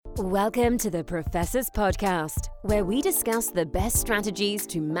Welcome to the Professor's Podcast, where we discuss the best strategies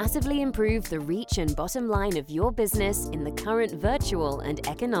to massively improve the reach and bottom line of your business in the current virtual and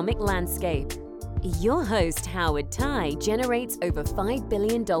economic landscape. Your host, Howard Tai, generates over $5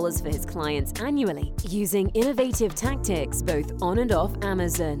 billion for his clients annually using innovative tactics both on and off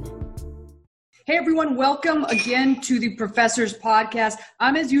Amazon. Hey everyone, welcome again to the Professor's Podcast.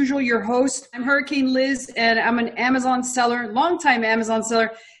 I'm as usual your host. I'm Hurricane Liz and I'm an Amazon seller, longtime Amazon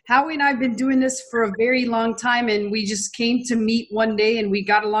seller. Howie and I have been doing this for a very long time and we just came to meet one day and we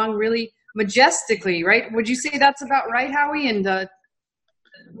got along really majestically, right? Would you say that's about right, Howie? And what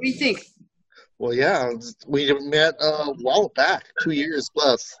do you think? Well, yeah, we met a while back, 2 years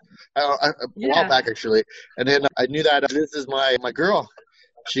plus, a while back actually. And then I knew that this is my girl.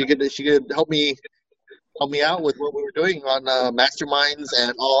 She could help me out with what we were doing on masterminds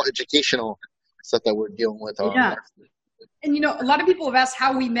and all educational stuff that we're dealing with. Yeah. And, you know, a lot of people have asked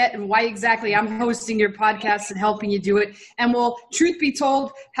how we met and why exactly I'm hosting your podcast and helping you do it. And well, truth be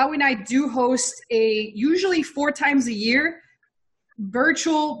told, Howie and I do host usually 4 times a year,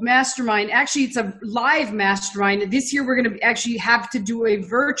 virtual mastermind. Actually, it's a live mastermind. This year, we're going to actually have to do a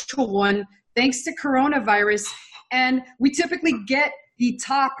virtual one thanks to coronavirus. And we typically get the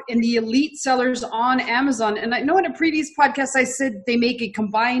top and the elite sellers on Amazon. And I know in a previous podcast, I said they make a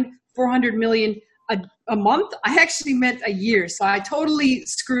combined $400 million a month. I actually meant a year. So I totally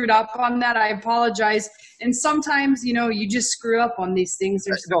screwed up on that. I apologize. And sometimes, you know, you just screw up on these things.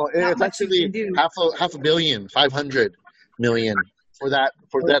 No, it's actually half a billion, 500 million for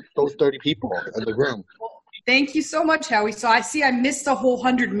those 30 people in the room. Well, thank you so much, Howie. So I see I missed a whole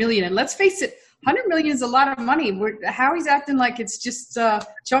 100 million. And let's face it, 100 million is a lot of money. Howie's acting like it's just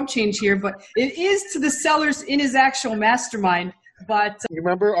chump change here, but it is to the sellers in his actual mastermind. But you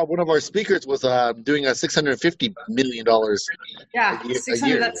remember one of our speakers was doing a $650 million. Yeah,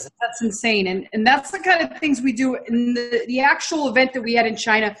 600. That's insane, and that's the kind of things we do. In the actual event that we had in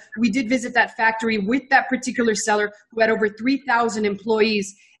China, we did visit that factory with that particular seller who had over 3,000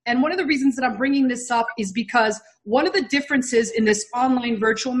 employees. And one of the reasons that I'm bringing this up is because one of the differences in this online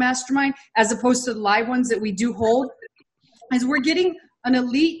virtual mastermind, as opposed to the live ones that we do hold, is we're getting an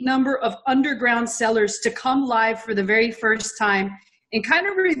elite number of underground sellers to come live for the very first time and kind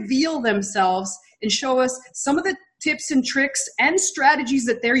of reveal themselves and show us some of the tips and tricks and strategies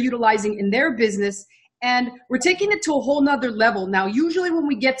that they're utilizing in their business. And we're taking it to a whole nother level. Now, usually when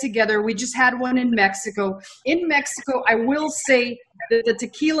we get together, we just had one in Mexico. In Mexico, I will say that the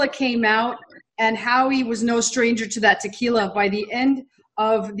tequila came out and Howie was no stranger to that tequila. By the end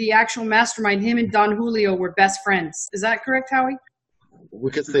of the actual mastermind, him and Don Julio were best friends. Is that correct, Howie? We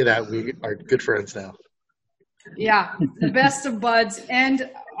could say that we are good friends now. Yeah, the best of buds. And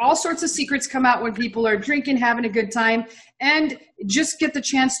all sorts of secrets come out when people are drinking, having a good time, and just get the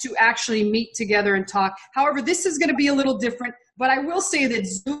chance to actually meet together and talk. However, this is going to be a little different, but I will say that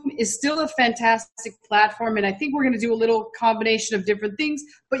Zoom is still a fantastic platform, and I think we're going to do a little combination of different things,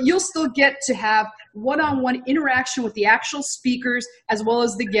 but you'll still get to have one-on-one interaction with the actual speakers as well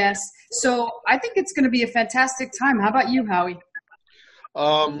as the guests. So I think it's going to be a fantastic time. How about you, Howie?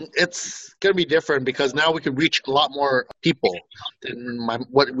 It's going to be different because now we can reach a lot more people than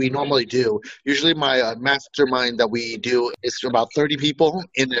what we normally do. Usually my mastermind that we do is about 30 people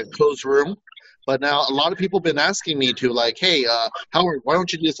in a closed room. But now a lot of people have been asking me to like, hey, Howard, why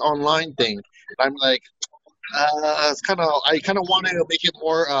don't you do this online thing? And I'm like, I kind of want to make it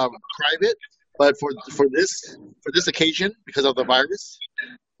more private, but for this occasion, because of the virus,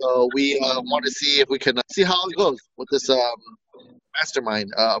 so we want to see if we can see how it goes with this mastermind,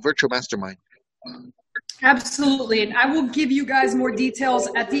 virtual mastermind. Absolutely. And I will give you guys more details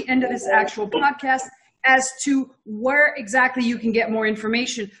at the end of this actual podcast as to where exactly you can get more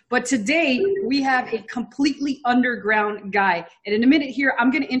information. But today we have a completely underground guy. And in a minute here,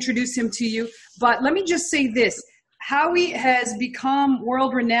 I'm going to introduce him to you. But let me just say this. Howie has become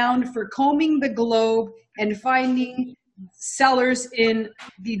world renowned for combing the globe and finding sellers in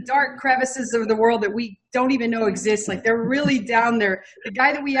the dark crevices of the world that we don't even know exist. Like, they're really down there. The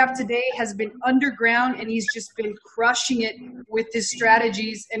guy that we have today has been underground and he's just been crushing it with his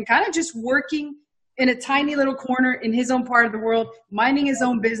strategies and kind of just working in a tiny little corner in his own part of the world, minding his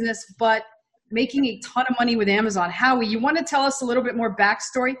own business, but making a ton of money with Amazon. Howie, you want to tell us a little bit more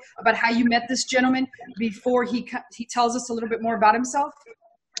backstory about how you met this gentleman before he tells us a little bit more about himself?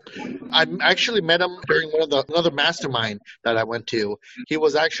 I actually met him during another mastermind that I went to. He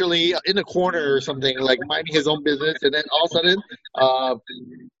was actually in a corner or something, like minding his own business, and then all of a sudden,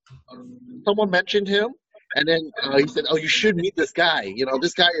 someone mentioned him, and then he said, "Oh, you should meet this guy. You know,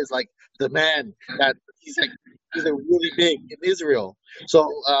 this guy is like the man that he's like he's a really big in Israel. So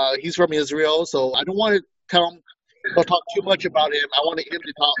he's from Israel. So I don't want to don't talk too much about him. I want him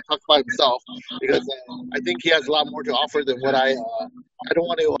to talk about himself because I think he has a lot more to offer than what I don't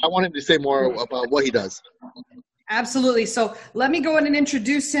want to. I want him to say more about what he does. Absolutely. So let me go in and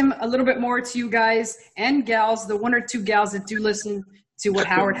introduce him a little bit more to you guys and gals, the one or two gals that do listen to what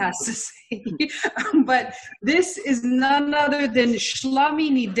Howard has to say. But this is none other than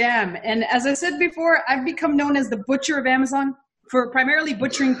Shlomi Nidam. And as I said before, I've become known as the butcher of Amazon for primarily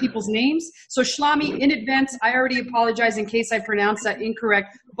butchering people's names. So Shlomi, in advance, I already apologize in case I pronounced that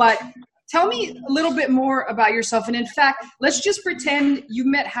incorrect. But tell me a little bit more about yourself. And in fact, let's just pretend you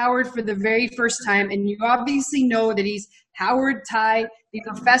met Howard for the very first time, and you obviously know that he's Howard Tai, the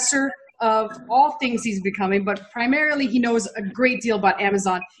professor of all things he's becoming, but primarily he knows a great deal about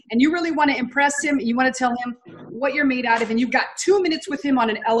Amazon. And you really want to impress him, and you want to tell him what you're made out of, and you've got 2 minutes with him on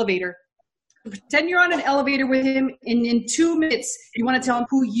an elevator. Pretend you're on an elevator with him, and in 2 minutes, you want to tell him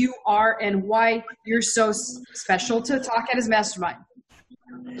who you are and why you're so special to talk at his mastermind.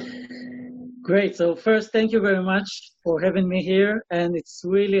 Great. So first, thank you very much for having me here. And it's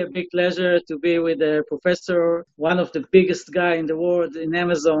really a big pleasure to be with a professor, one of the biggest guy in the world in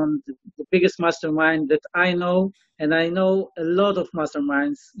Amazon, the biggest mastermind that I know. And I know a lot of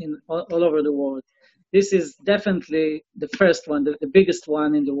masterminds all over the world. This is definitely the first one, the biggest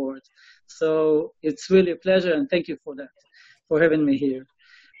one in the world. So it's really a pleasure, and thank you for that, for having me here.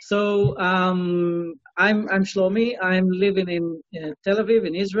 So I'm Shlomi. I'm living in Tel Aviv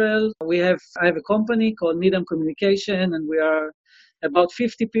in Israel. I have a company called Nidam Communication, and we are about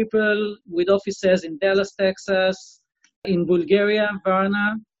 50 people with offices in Dallas, Texas, in Bulgaria,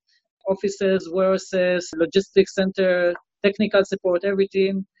 Varna, offices, warehouses, logistics center, technical support,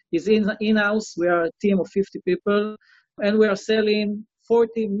 everything is in-house. We are a team of 50 people, and we are selling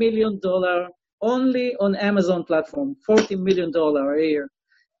 $40 million only on Amazon platform, $40 million a year.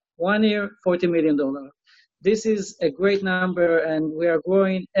 1 year, $40 million. This is a great number, and we are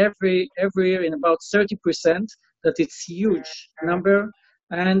growing every year in about 30%. That it's huge number.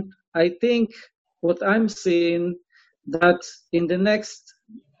 And I think what I'm seeing that in the next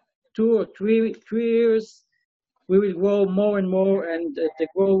 2 or 3 years, we will grow more and more, and the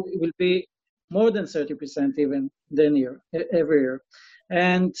growth will be more than 30% even every year.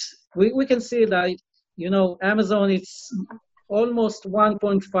 And we can see that, Amazon, it's almost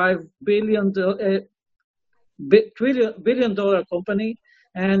 $1.5 billion company,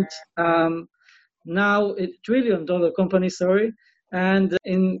 and now a $1 trillion company, and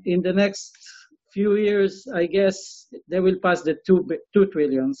in the next few years, I guess they will pass the 2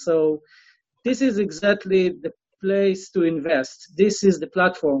 trillion. So this is exactly the place to invest. This is the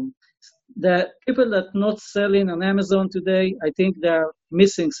platform. The people that are not selling on Amazon today, I think they're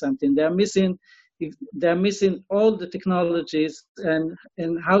missing something. They're missing all the technologies and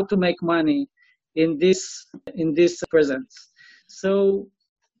how to make money in this presence. So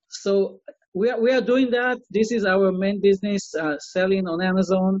we are doing that. This is our main business, selling on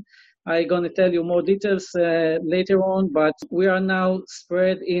Amazon. I'm going to tell you more details later on, but we are now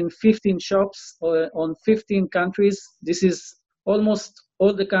spread in 15 shops on 15 countries. This is almost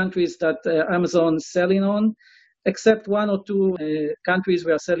all the countries that Amazon is selling on, except 1 or 2 countries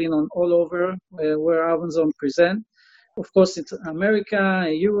we are selling on all over where Amazon present. Of course, it's America,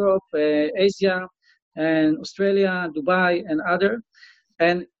 Europe, Asia, and Australia, Dubai, and other.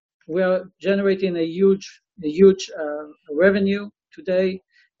 And we are generating a huge revenue today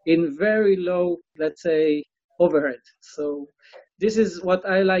in very low, let's say, overhead. So this is what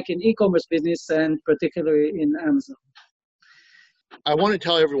I like in e-commerce business, and particularly in Amazon. I want to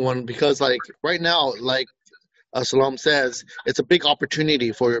tell everyone because, right now, Salam says, it's a big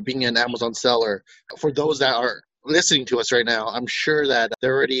opportunity for being an Amazon seller. For those that are listening to us right now, I'm sure that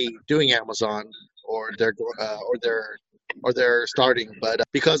they're already doing Amazon or they're starting. But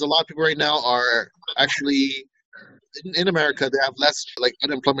because a lot of people right now are actually in America, they have less,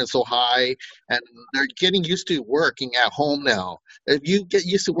 unemployment is so high, and they're getting used to working at home now. If you get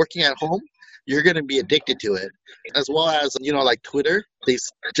used to working at home, you're going to be addicted to it. As well as, Twitter, they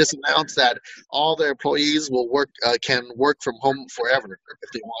just announced that all their employees can work from home forever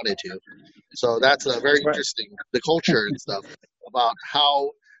if they wanted to. So that's very interesting, the culture and stuff about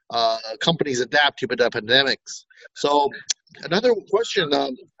how companies adapt to the pandemics. So another question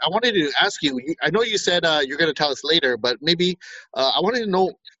I wanted to ask you, I know you said you're going to tell us later, but maybe I wanted to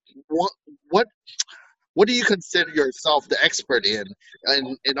know what do you consider yourself the expert in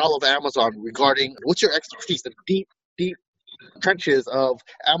all of Amazon regarding what's your expertise, the deep trenches of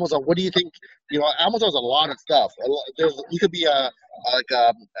Amazon? What do you think? Amazon's a lot of stuff. You could be a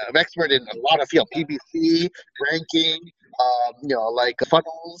an expert in a lot of fields, PPC, ranking, like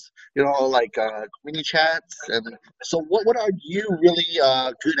funnels, like mini chats. And so, what are you really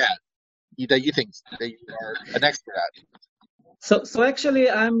good at? That you think that you are an expert at? So actually,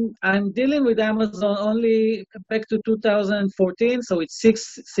 I'm dealing with Amazon only back to 2014, so it's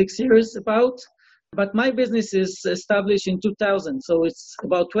six years about. But my business is established in 2000, so it's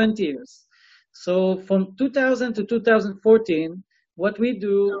about 20 years. So from 2000 to 2014, what we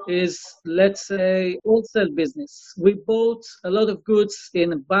do is, let's say, wholesale business. We bought a lot of goods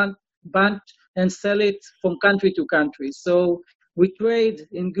in a bunch and sell it from country to country. So we trade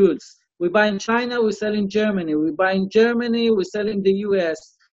in goods. We buy in China, we sell in Germany. We buy in Germany, we sell in the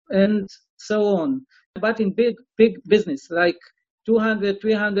US, and so on. But in big business, like 200,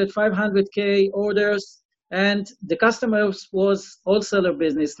 300, 500K orders, and the customers was wholesaler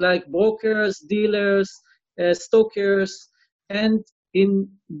business, like brokers, dealers, stockers. And in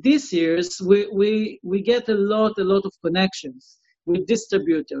these years, we get a lot of connections with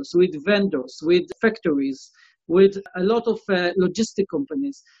distributors, with vendors, with factories, with a lot of logistic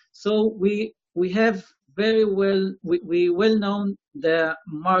companies. So we have very we well known the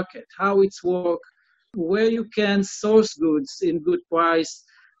market, how it's work, where you can source goods in good price,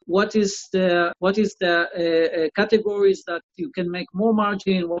 what is the categories that you can make more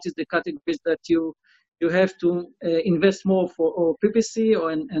margin, what is the categories that you have to invest more for or PPC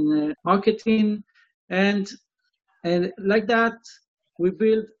or in marketing, and like that we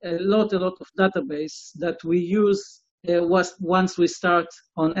build a lot of database that we use once we start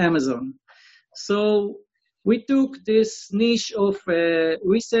on Amazon. So we took this niche of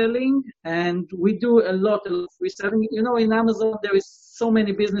reselling, and we do a lot of reselling. In Amazon there is so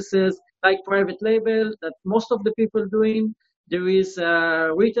many businesses like private label that most of the people doing. There is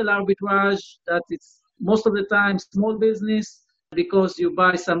retail arbitrage that it's most of the time small business, because you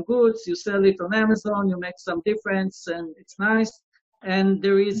buy some goods, you sell it on Amazon, you make some difference, and it's nice. And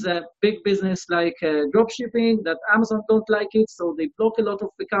there is a big business like drop shipping that Amazon don't like it, so they block a lot of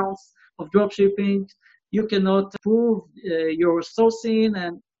accounts of drop shipping. You cannot prove your sourcing,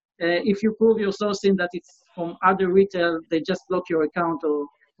 and if you prove your sourcing that it's from other retail, they just block your account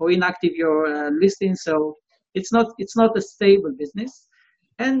or inactive your listing. So it's not a stable business.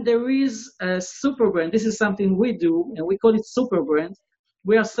 And there is a super brand. This is something we do, and we call it super brand.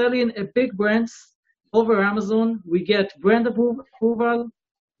 We are selling a big brands over Amazon. We get brand approval.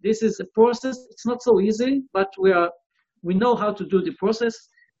 This is a process. It's not so easy, but we know how to do the process.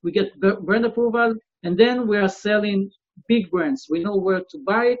 We get brand approval, and then we are selling big brands. We know where to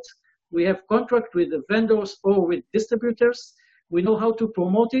buy it. We have contract with the vendors or with distributors. We know how to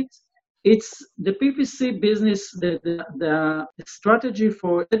promote it. It's the PPC business, the strategy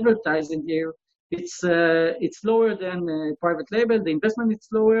for advertising here. It's lower than private label. The investment is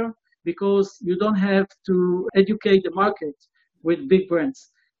lower because you don't have to educate the market with big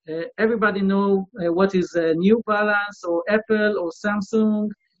brands. Everybody know what is a New Balance or Apple or Samsung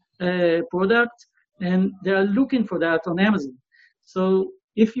product, and they are looking for that on Amazon. So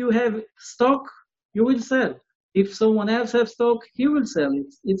if you have stock, you will sell. If someone else has stock, he will sell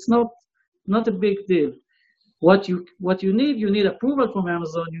it. It's not a big deal. What you need approval from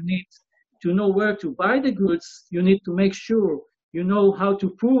Amazon. You need to know where to buy the goods. You need to make sure you know how to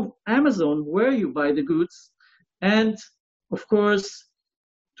prove Amazon where you buy the goods, and of course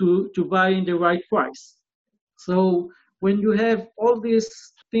to buy in the right price. So when you have all these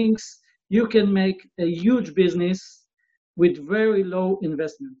things, you can make a huge business with very low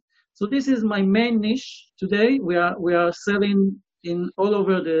investment. So this is my main niche today. We are selling in all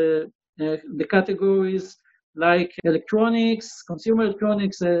over the categories like electronics, consumer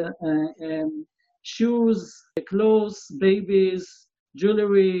electronics, shoes, clothes, babies,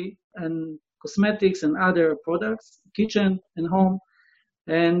 jewelry, and cosmetics and other products, kitchen and home.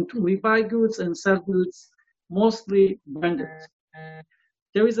 And we buy goods and sell goods, mostly branded.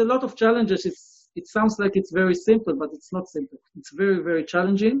 There is a lot of challenges. It sounds like it's very simple, but it's not simple. It's very, very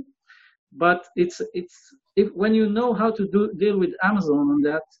challenging. But when you know how to deal with Amazon on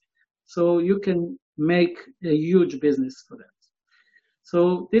that, so you can make a huge business for that.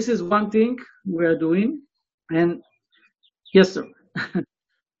 So this is one thing we are doing. And yes, sir.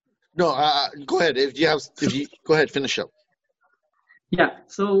 No, go ahead. Go ahead, finish up. Yeah.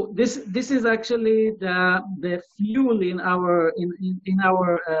 So this is actually the fuel in our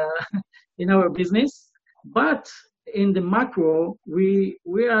in our business. But in the macro, we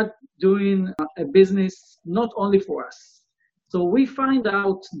are doing a business not only for us. So we find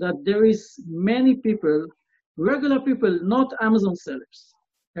out that there is many people, regular people, not Amazon sellers,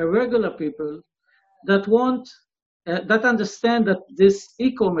 regular people that want that understand that this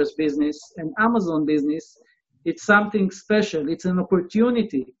e-commerce business and Amazon business, it's something special. It's an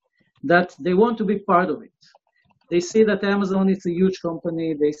opportunity that they want to be part of it. They see that Amazon is a huge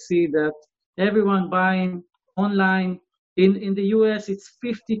company. They see that everyone buying online. In the US, it's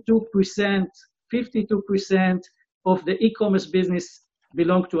 52% of the e-commerce business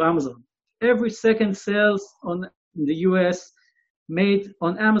belong to Amazon. Every second sales in the US made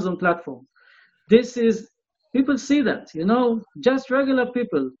on Amazon platform. This is, people see that, just regular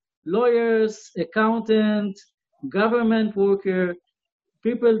people, lawyers, accountant, government worker,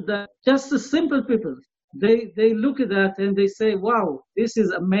 people that, just the simple people, they look at that and they say, wow, this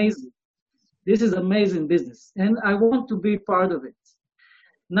is amazing. This is amazing business, and I want to be part of it.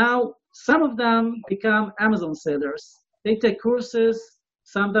 Now, some of them become Amazon sellers. They take courses,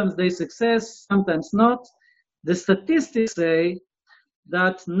 sometimes they success, sometimes not. The statistics say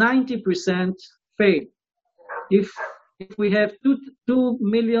that 90% fail. If we have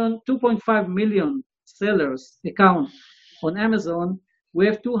 2.5 million sellers account on Amazon, we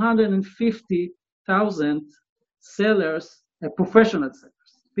have 250,000 sellers, professional sellers,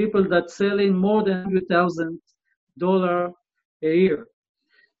 people that selling more than $100,000 a year.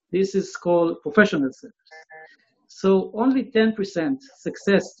 This is called professional sellers. So only 10%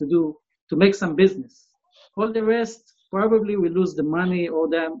 success to make some business. All the rest probably will lose the money or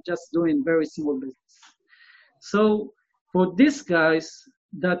they're just doing very small business. So for these guys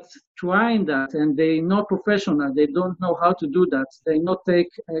that trying that and they're not professional, they don't know how to do that, they not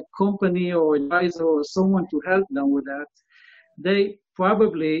take a company or advisor or someone to help them with that, they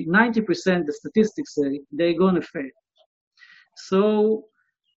probably 90%, the statistics say, they're going to fail. So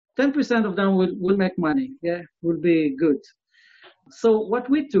 10% of them will make money, will be good. So what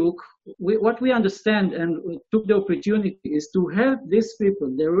we understand and we took the opportunity is to help these people,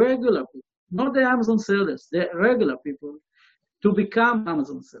 the regular people, not the Amazon sellers, the regular people, to become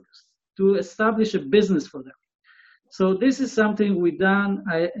Amazon sellers, to establish a business for them. So this is something we done.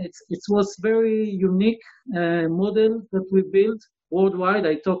 It was very unique model that we built worldwide.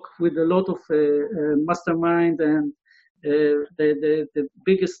 I talk with a lot of mastermind and the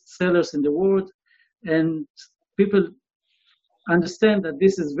biggest sellers in the world, and people understand that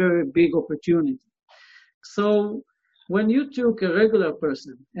this is very big opportunity. So when you took a regular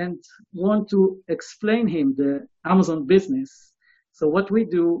person and want to explain him the Amazon business, so what we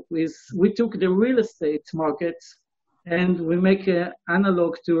do is we took the real estate market and we make an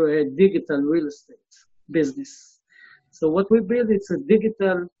analog to a digital real estate business. So what we build is a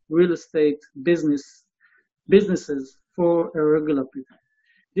digital real estate businesses for a regular people.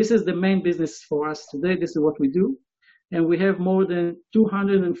 This is the main business for us today. This is what we do. And we have more than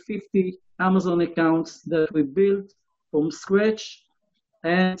 250 Amazon accounts that we built from scratch.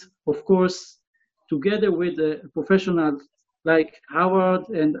 And of course, together with a professional like Howard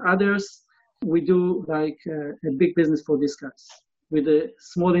and others, we do like a big business for these guys with a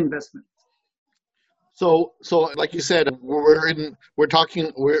small investment. So like you said, we're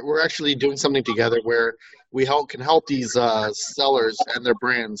actually doing something together where we can help these sellers and their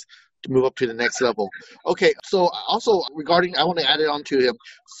brands to move up to the next level. Okay, so also I want to add it on to him.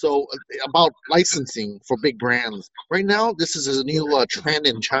 So about licensing for big brands. Right now, this is a new trend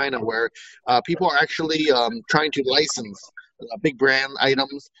in China where people are actually trying to license big brand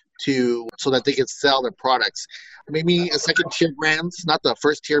items so that they can sell their products. Maybe a second-tier brands, not the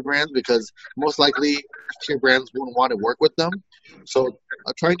first-tier brands, because most likely first-tier brands wouldn't want to work with them. So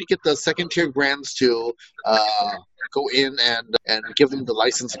trying to get the second-tier brands to go in and give them the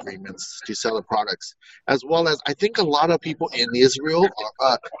license agreements to sell the products, as well as I think a lot of people in Israel,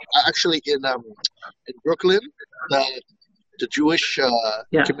 actually in Brooklyn, the Jewish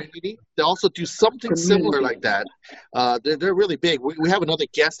community, they also do something similar like that. They're really big. We have another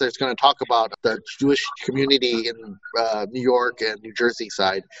guest that's going to talk about the Jewish community in New York and New Jersey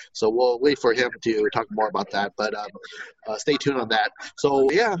side. So we'll wait for him to talk more about that. But stay tuned on that. So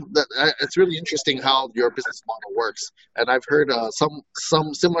yeah, it's really interesting how your business model works, and I've heard some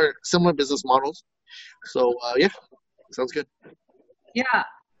similar business models. So yeah, sounds good. Yeah,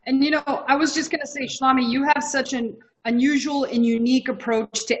 and I was just going to say, Shlomi, you have such an unusual and unique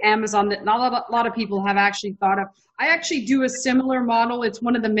approach to Amazon that not a lot of people have actually thought of. I actually do a similar model. It's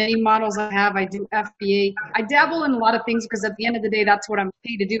one of the many models I have. I do FBA. I dabble in a lot of things because at the end of the day, that's what I'm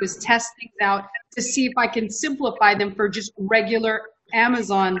paid to do, is test things out to see if I can simplify them for just regular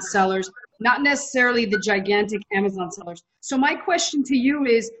Amazon sellers, not necessarily the gigantic Amazon sellers. So my question to you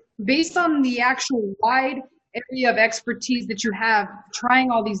is, based on the actual wide area of expertise that you have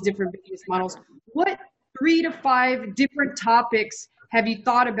trying all these different business models, what 3 to 5 different topics have you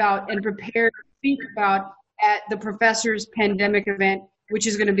thought about and prepared to think about at the professor's pandemic event, which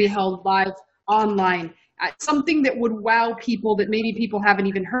is going to be held live online? Something that would wow people that maybe people haven't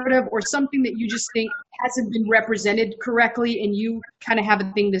even heard of, or something that you just think hasn't been represented correctly and you kind of have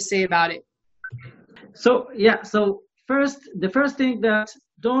a thing to say about it? So the first thing that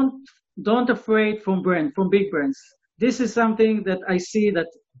don't afraid from big brands. This is something that I see that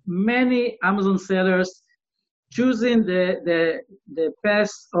many Amazon sellers choosing the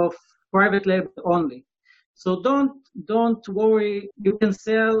path of private label only. So don't worry, you can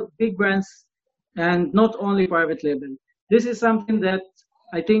sell big brands and not only private label. This is something that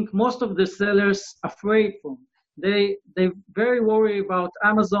I think most of the sellers afraid from. They very worry about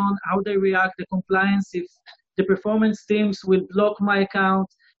Amazon, how they react, the compliance, if the performance teams will block my account,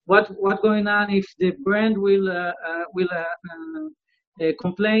 what going on if the brand will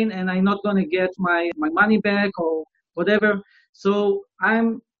complain and I'm not going to get my money back or whatever. So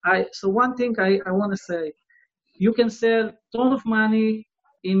so one thing I want to say, you can sell a ton of money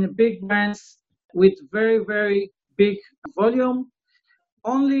in big brands with very, very big volume,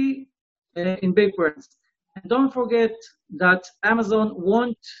 only in big brands. And don't forget that Amazon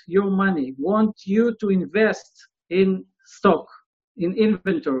wants your money, wants you to invest in stock, in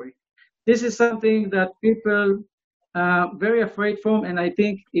inventory. This is something that people are very afraid from, and I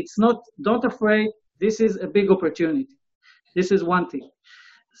think it's not, don't afraid, this is a big opportunity. This is one thing.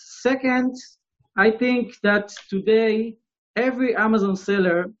 Second, I think that today every Amazon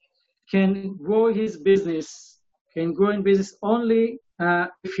seller can grow his business, can grow in business only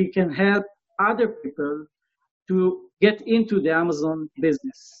if he can help other people to get into the Amazon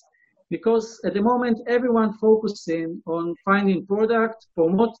business. Because at the moment, everyone focusing on finding product,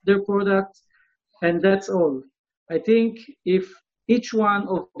 promote their product, and that's all. I think if each one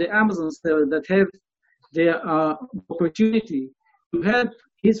of the Amazon sellers that have the opportunity to help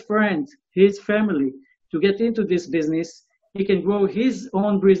his friend, his family to get into this business, he can grow his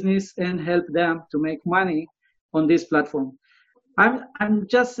own business and help them to make money on this platform. I'm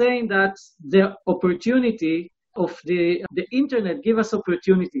just saying that the opportunity of the internet give us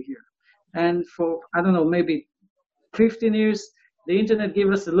opportunity here. And for, I don't know, maybe 15 years, the internet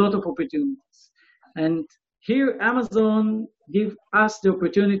gave us a lot of opportunities. And here Amazon give us the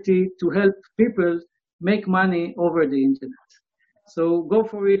opportunity to help people make money over the internet. So go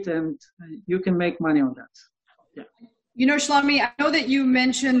for it and you can make money on that. Yeah. You know, Shlomi, I know that you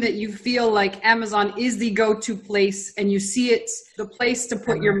mentioned that you feel like Amazon is the go-to place and you see it's the place to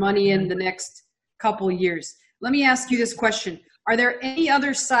put your money in the next couple of years. Let me ask you this question. Are there any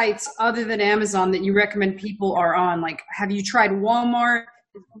other sites other than Amazon that you recommend people are on? Like, have you tried Walmart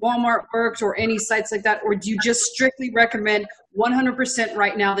Works, or any sites like that? Or do you just strictly recommend 100%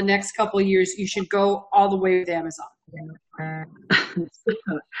 right now, the next couple of years, you should go all the way with Amazon?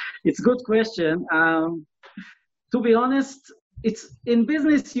 It's a good question. To be honest, it's in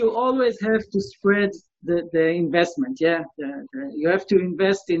business, you always have to spread the investment. Yeah, you have to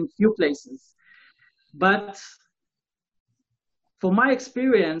invest in few places. But for my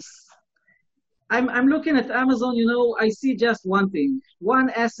experience, I'm looking at Amazon, you know, I see just one thing, one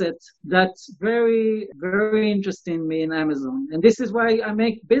asset that's very, very interesting me in Amazon. And this is why I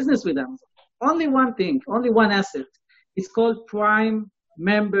make business with Amazon. Only one thing, only one asset. It's called Prime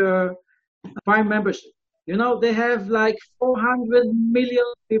membership. You know, they have like 400 million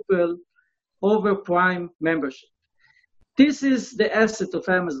people over Prime membership. This is the asset of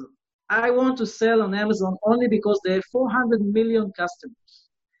Amazon. I want to sell on Amazon only because they have 400 million customers.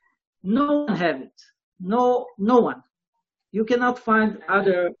 No one have it. No one. You cannot find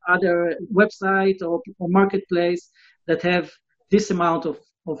other website or marketplace that have this amount of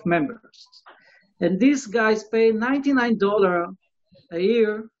members. And these guys pay $99 a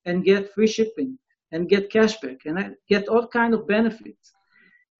year and get free shipping and get cashback and get all kind of benefits.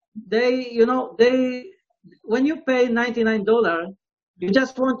 When you pay $99, you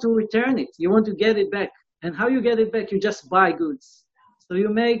just want to return it. You want to get it back. And how you get it back? You just buy goods. So you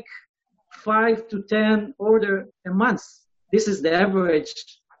make 5 to 10 orders a month. This is the average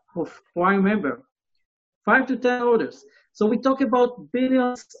of Prime member. 5 to 10 orders. So we talk about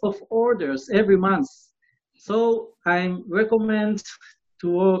billions of orders every month. So I recommend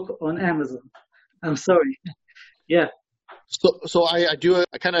to work on Amazon. I'm sorry. Yeah. So I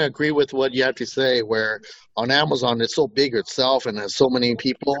kind of agree with what you have to say, where on Amazon it's so big itself and has so many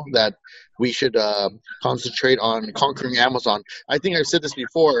people that we should concentrate on conquering Amazon. I think I've said this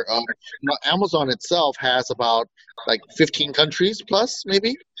before. Amazon itself has about like 15 countries plus,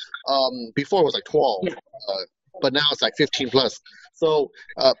 maybe. Before it was like 12, but now it's like 15 plus. So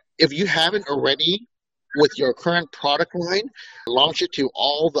if you haven't already with your current product line, launch it to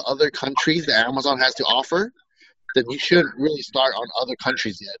all the other countries that Amazon has to offer, then you shouldn't really start on other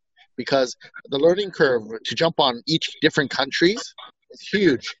countries yet, because the learning curve to jump on each different countries is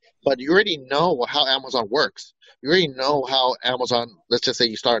huge. But you already know how Amazon works. You already know how Amazon. Let's just say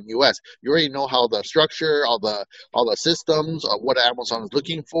you start in the U.S. You already know how the structure, all the systems, what Amazon is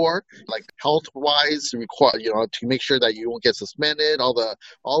looking for, like health wise, require to make sure that you won't get suspended. All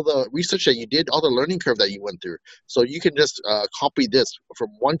the research that you did, all the learning curve that you went through. So you can just copy this from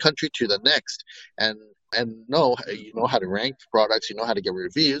one country to the next, and you know how to rank products, you know how to get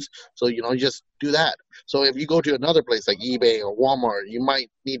reviews, so you just do that. So if you go to another place like eBay or Walmart, you might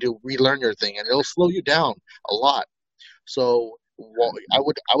need to relearn your thing, and it'll slow you down a lot. So I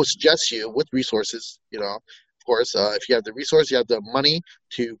would suggest you with resources, of course, if you have the resource, you have the money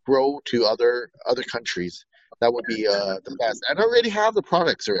to grow to other countries. That would be the best. And I already have the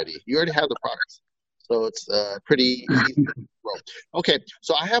products already. You already have the products. So it's pretty easy to grow. Okay,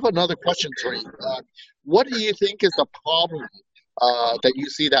 so I have another question for you. What do you think is the problem that you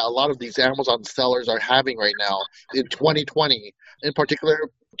see that a lot of these Amazon sellers are having right now in 2020, in particular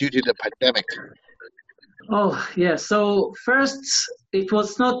due to the pandemic? Oh, yeah. So first, it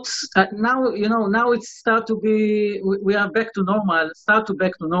was not, now it's start to be, we are back to normal, back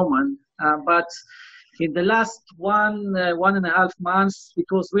to normal. But in the last 1.5 months, it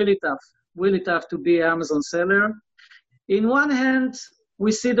was really tough to be Amazon seller. In one hand,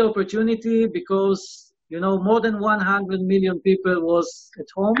 we see the opportunity because, more than 100 million people was at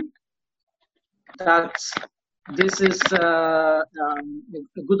home. That this is a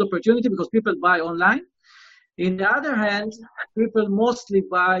good opportunity because people buy online. In the other hand, people mostly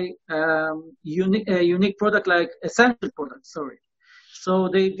buy unique product like essential products, So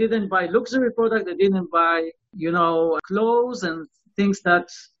they didn't buy luxury product, they didn't buy, clothes and things that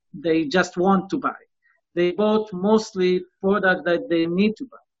they just want to buy. They bought mostly product that they need to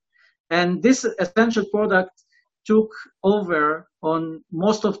buy. And this essential product took over on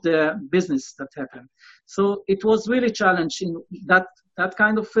most of the business that happened. So it was really challenging that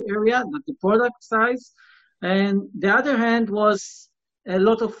kind of area, that the product size. And the other hand was a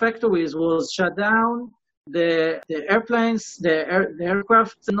lot of factories was shut down. The airplanes, the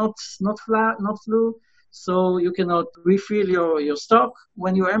aircraft not flew. So you cannot refill your stock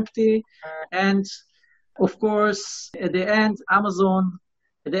when you're empty. And of course, at the end,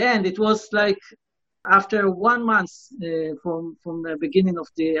 it was like after 1 month from the beginning of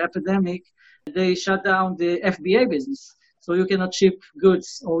the epidemic, they shut down the FBA business. So you cannot ship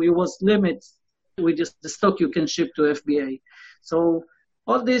goods, or you was limited with just the stock you can ship to FBA. So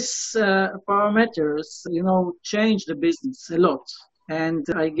all these parameters, change the business a lot. And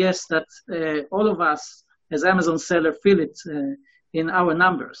I guess that all of us as Amazon seller feel it in our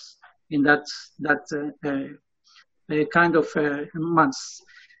numbers in that kind of months.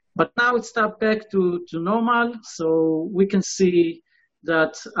 But now it's started back to normal. So we can see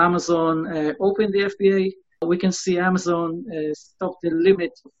that Amazon opened the FBA. We can see Amazon stop the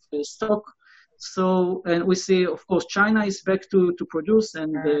limit of stock. So, and we see, of course, China is back to produce,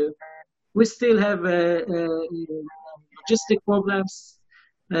 and we still have logistic problems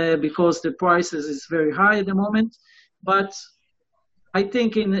because the prices is very high at the moment. But I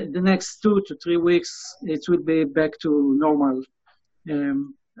think in the next 2 to 3 weeks, it will be back to normal,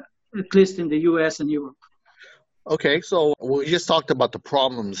 at least in the US and Europe. Okay, so we just talked about the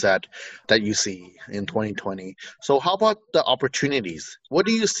problems that you see in 2020. So how about the opportunities? What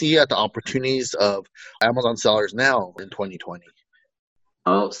do you see at the opportunities of Amazon sellers now in 2020?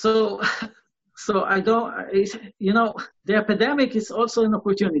 Oh, so I don't, the epidemic is also an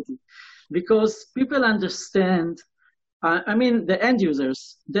opportunity because people understand, the end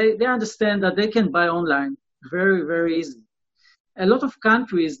users, they understand that they can buy online very, very easily. A lot of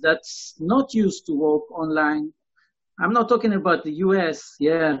countries that's not used to work online, I'm not talking about the US,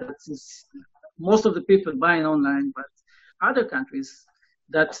 most of the people buying online, but other countries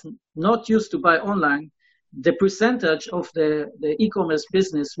that's not used to buy online, the percentage of the e-commerce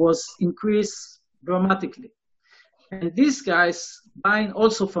business was increased dramatically. And these guys buying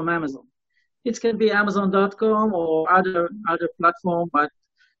also from Amazon. It can be Amazon.com or other platform, but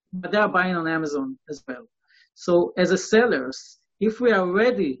they are buying on Amazon as well. So as a sellers, if we are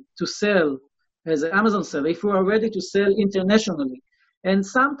ready to sell as an Amazon seller, if we are ready to sell internationally, and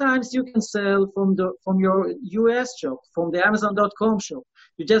sometimes you can sell from your US shop, from the Amazon.com shop.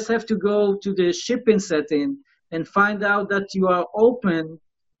 You just have to go to the shipping setting and find out that you are open,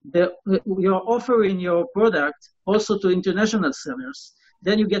 you're offering your product also to international sellers.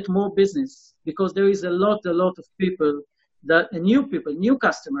 Then you get more business because there is a lot of people new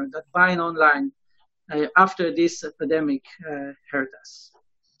customers that buying online after this epidemic hurt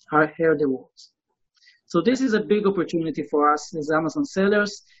the world. So this is a big opportunity for us as Amazon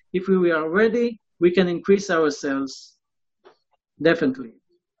sellers. If we are ready, we can increase our sales. Definitely.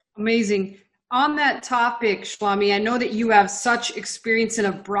 Amazing. On that topic, Shlomi, I know that you have such experience in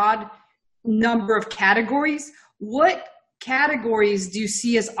a broad number of categories. What categories do you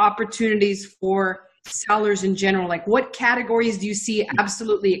see as opportunities for sellers in general? Like what categories do you see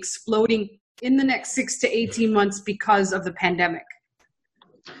absolutely exploding in the next 6 to 18 months because of the pandemic?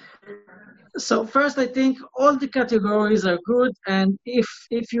 So first, I think all the categories are good, and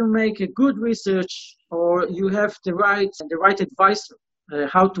if you make a good research or you have the right advisor,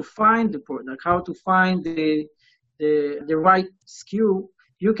 how to find the product, how to find the right SKU,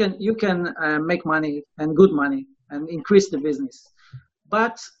 you can make money and good money and increase the business.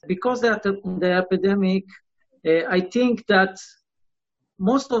 But because of the epidemic, I think that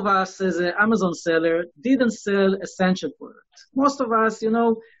most of us as an Amazon seller didn't sell essential products. Most of us,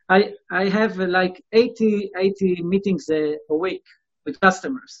 I have like 80 meetings a week with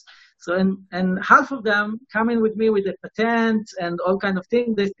customers. So, and half of them come in with me with a patent and all kind of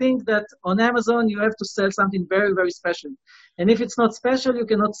things. They think that on Amazon, you have to sell something very, very special. And if it's not special, you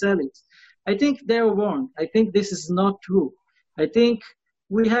cannot sell it. I think they're wrong. I think this is not true. I think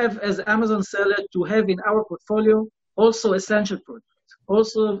we have, as Amazon seller, to have in our portfolio also essential products.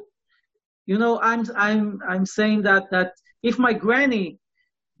 Also, I'm saying that if my granny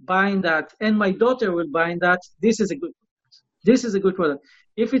buying that and my daughter will buying that, this is a good product. This is a good product.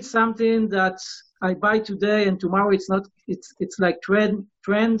 If it's something that I buy today and tomorrow it's not, it's like trendy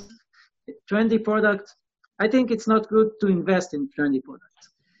product, I think it's not good to invest in trendy products.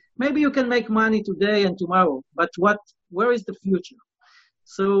 Maybe you can make money today and tomorrow, but where is the future?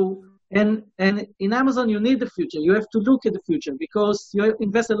 So, and in Amazon, you need the future. You have to look at the future because you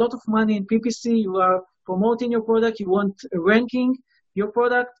invest a lot of money in PPC. You are promoting your product. You want ranking your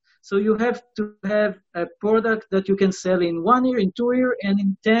product. So you have to have a product that you can sell in 1 year, in 2 years, and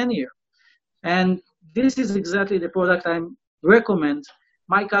in 10 years. And this is exactly the product I recommend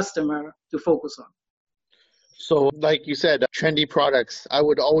my customer to focus on. So like you said, trendy products, I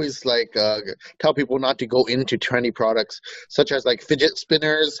would always tell people not to go into trendy products such as like fidget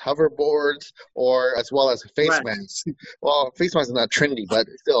spinners, hoverboards, or as well as face masks. Well, face masks are not trendy, but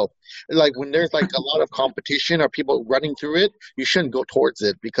still, like when there's like a lot of competition or people running through it, you shouldn't go towards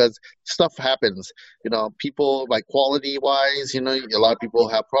it because stuff happens. People like quality wise, a lot of people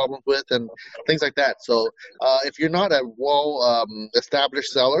have problems with and things like that. So if you're not a well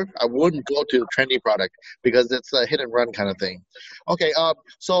established seller, I wouldn't go to trendy product because it's a hit and run kind of thing. Okay,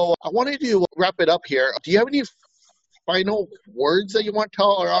 so I wanted to wrap it up here. Do you have any final words that you want to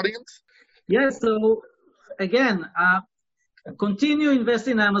tell our audience? Yes, so again, continue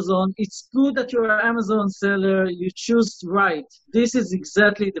investing in Amazon. It's good that you're an Amazon seller. You choose right. This is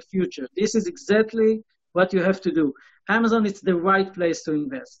exactly the future. This is exactly what you have to do. Amazon is the right place to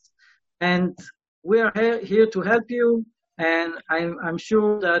invest. And we are here to help you. And I'm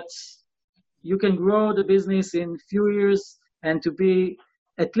sure that you can grow the business in a few years and to be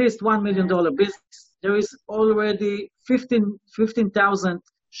at least $1 million business. There is already 15,000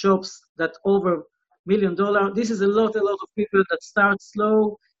 shops that over $1 million. This is a lot of people that start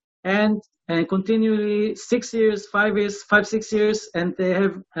slow and continually 6 years, 5 years, 6 years, and they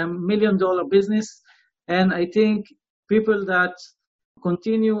have $1 million business. And I think people that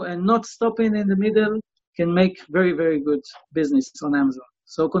continue and not stopping in the middle can make very, very good business on Amazon.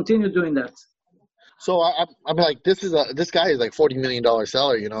 So continue doing that. So I'm like, this guy is like $40 million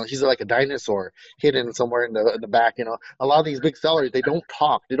seller, he's like a dinosaur hidden somewhere in the back, a lot of these big sellers, they don't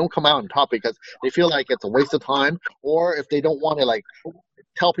talk, they don't come out and talk because they feel like it's a waste of time, or if they don't want to like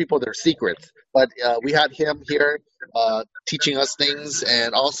tell people their secrets. But we had him here teaching us things,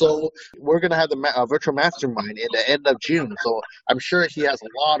 and also we're going to have the virtual mastermind in the end of June. So I'm sure he has a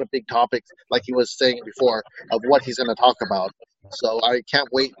lot of big topics, like he was saying before, of what he's going to talk about. So I can't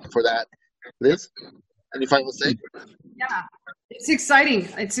wait for that. Liz, any final say? Yeah, it's exciting.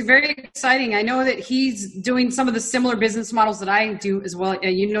 It's very exciting. I know that he's doing some of the similar business models that I do as well.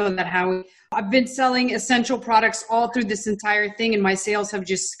 You know that, Howie. I've been selling essential products all through this entire thing, and my sales have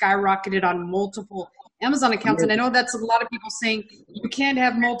just skyrocketed on multiple Amazon accounts. And I know that's a lot of people saying you can't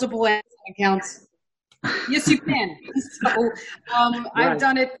have multiple Amazon accounts. Yes, you can. So I've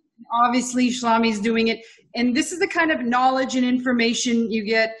done it. Obviously, Shlomi's doing it. And this is the kind of knowledge and information you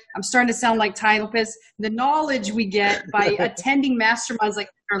get. I'm starting to sound like Ty Lopez. The knowledge we get by attending masterminds like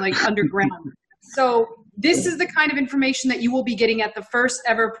underground. So this is the kind of information that you will be getting at the first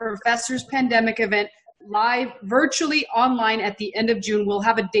ever Professors Pandemic event, live, virtually online at the end of June. We'll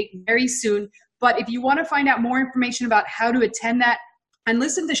have a date very soon. But if you want to find out more information about how to attend that, and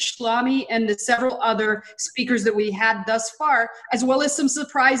listen to Shlomi and the several other speakers that we had thus far, as well as some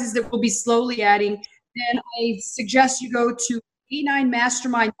surprises that we'll be slowly adding, then I suggest you go to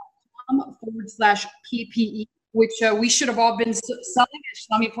a9mastermind.com/PPE, which we should have all been selling, as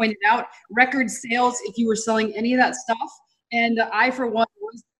Shlomi pointed out, record sales if you were selling any of that stuff. And I, for one,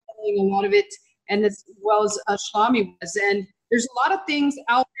 was selling a lot of it, and as well as Shlomi was. And there's a lot of things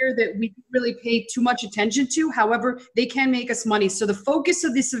out there that we don't really pay too much attention to. However, they can make us money. So the focus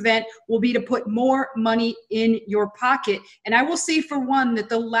of this event will be to put more money in your pocket. And I will say, for one, that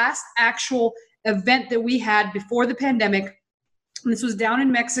the last actual event that we had before the pandemic, and this was down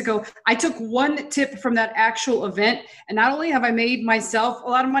in Mexico, I took one tip from that actual event, and not only have I made myself a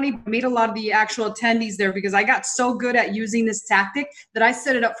lot of money, but made a lot of the actual attendees there, because I got so good at using this tactic that I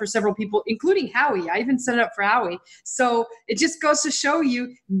set it up for several people, including Howie. I even set it up for Howie. So it just goes to show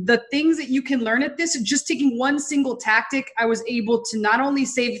you the things that you can learn at this. Just taking one single tactic, I was able to not only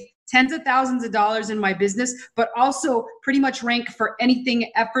save tens of thousands of dollars in my business, but also pretty much rank for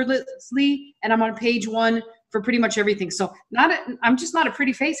anything effortlessly. And I'm on page 1 for pretty much everything. So I'm just not a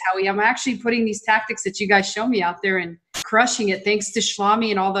pretty face, Howie. I'm actually putting these tactics that you guys show me out there and crushing it, thanks to Shlomi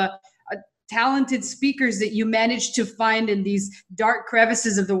and all the talented speakers that you managed to find in these dark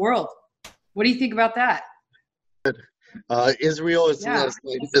crevices of the world. What do you think about that? Israel is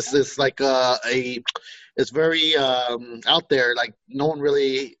it's very out there, like no one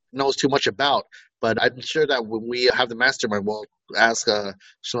really knows too much about. But I'm sure that when we have the mastermind, we'll ask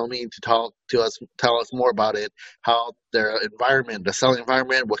Shlomi to tell us more about it, how their environment, the selling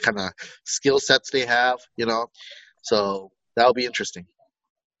environment, what kind of skill sets they have, So that'll be interesting.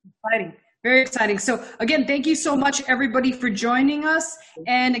 Exciting. Very exciting. So again, thank you so much, everybody, for joining us.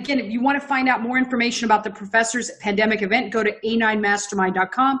 And again, if you want to find out more information about the Professor's Pandemic event, go to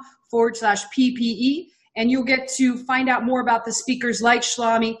a9mastermind.com/PPE. And you'll get to find out more about the speakers like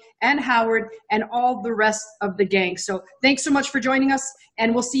Shlomi and Howard and all the rest of the gang. So thanks so much for joining us,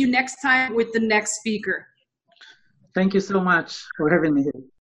 and we'll see you next time with the next speaker. Thank you so much for having me here.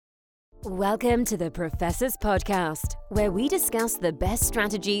 Welcome to the Professor's Podcast, where we discuss the best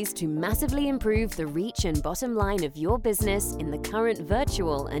strategies to massively improve the reach and bottom line of your business in the current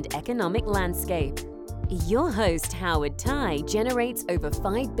virtual and economic landscape. Your host, Howard Tai, generates over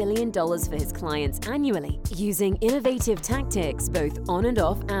 $5 billion for his clients annually using innovative tactics both on and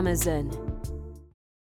off Amazon.